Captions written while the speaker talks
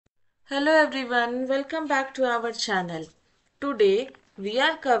Hello everyone, welcome back to our channel. Today we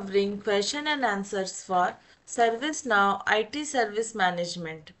are covering question and answers for ServiceNow IT Service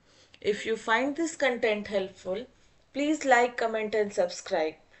Management. If you find this content helpful, please like, comment and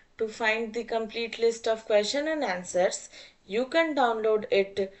subscribe. To find the complete list of question and answers, you can download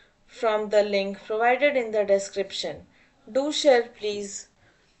it from the link provided in the description. Do share please.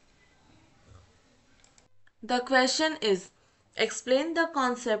 The question is, explain the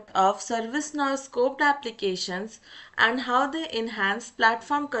concept of ServiceNow scoped applications and how they enhance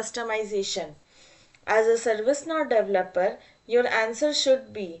platform customization. As a ServiceNow developer, your answer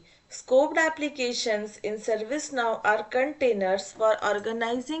should be scoped applications in ServiceNow are containers for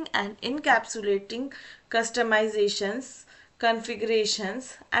organizing and encapsulating customizations,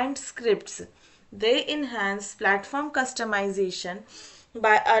 configurations, and scripts. They enhance platform customization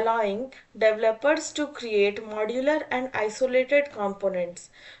by allowing developers to create modular and isolated components,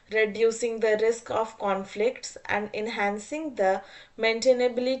 reducing the risk of conflicts and enhancing the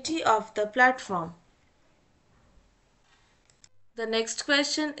maintainability of the platform. The next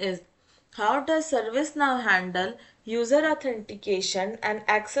question is, how does ServiceNow handle user authentication and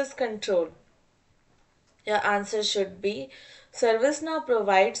access control? Your answer should be ServiceNow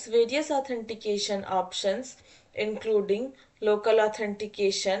provides various authentication options including local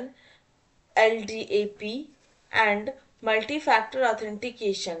authentication, LDAP, and multi-factor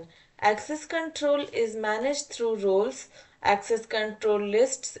authentication. Access control is managed through roles, access control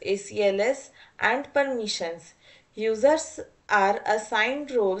lists, ACLS, and permissions. Users are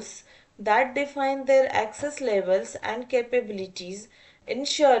assigned roles that define their access levels and capabilities,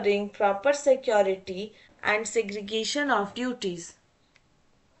 ensuring proper security and segregation of duties.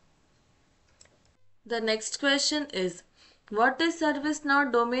 The next question is, what is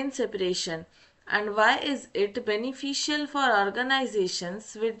ServiceNow domain separation and why is it beneficial for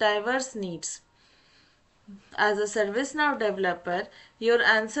organizations with diverse needs? As a ServiceNow developer, your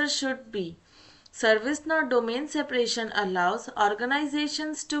answer should be ServiceNow domain separation allows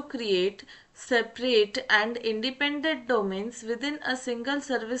organizations to create separate and independent domains within a single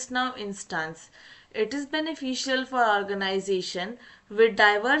ServiceNow instance. It is beneficial for organizations with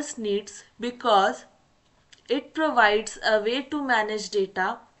diverse needs because it provides a way to manage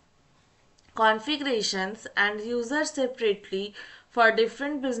data, configurations, and users separately for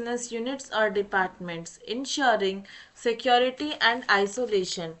different business units or departments, ensuring security and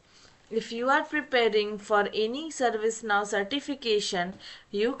isolation. If you are preparing for any ServiceNow certification,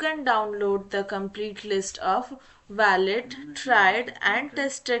 you can download the complete list of valid, tried, and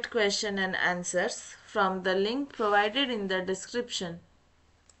tested question and answers from the link provided in the description.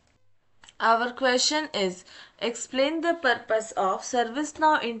 Our question is, explain the purpose of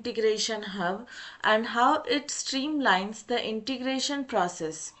ServiceNow Integration Hub and how it streamlines the integration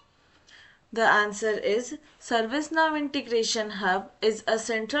process. The answer is ServiceNow Integration Hub is a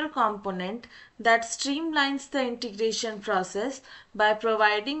central component that streamlines the integration process by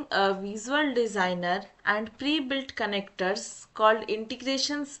providing a visual designer and pre-built connectors called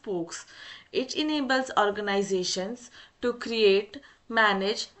integration spokes. It enables organizations to create,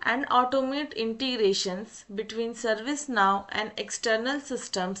 manage, and automate integrations between ServiceNow and external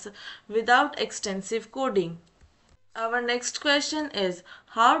systems without extensive coding. Our next question is,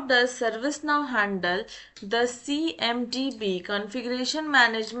 how does ServiceNow handle the CMDB configuration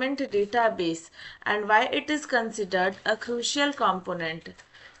management database and why it is considered a crucial component?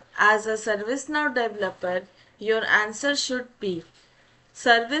 As a ServiceNow developer, your answer should be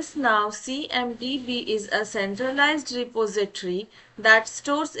ServiceNow CMDB is a centralized repository that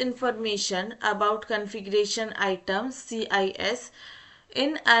stores information about configuration items CIS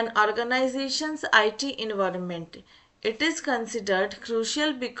in an organization's IT environment. It is considered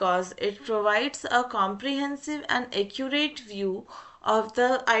crucial because it provides a comprehensive and accurate view of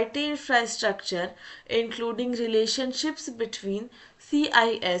the IT infrastructure, including relationships between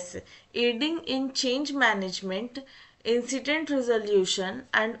CIS, aiding in change management, incident resolution,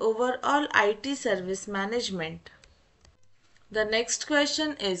 and overall IT service management. The next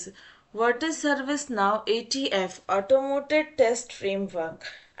question is, what is ServiceNow ATF Automated Test Framework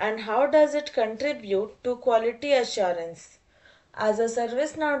and how does it contribute to quality assurance? As a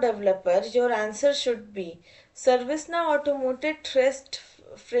ServiceNow developer, your answer should be ServiceNow Automated Test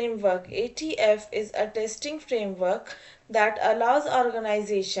Framework ATF is a testing framework that allows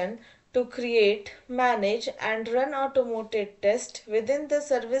organizations to create, manage, and run automated tests within the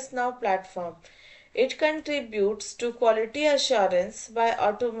ServiceNow platform. It contributes to quality assurance by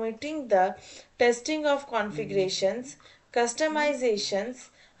automating the testing of configurations, customizations,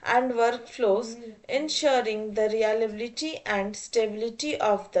 and workflows, ensuring the reliability and stability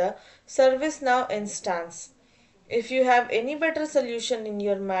of the ServiceNow instance. If you have any better solution in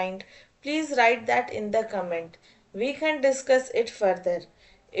your mind, please write that in the comment. We can discuss it further.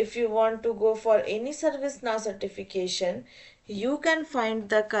 If you want to go for any ServiceNow certification, you can find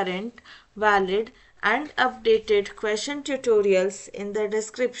the current, valid, and updated question tutorials in the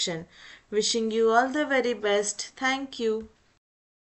description. Wishing you all the very best. Thank you.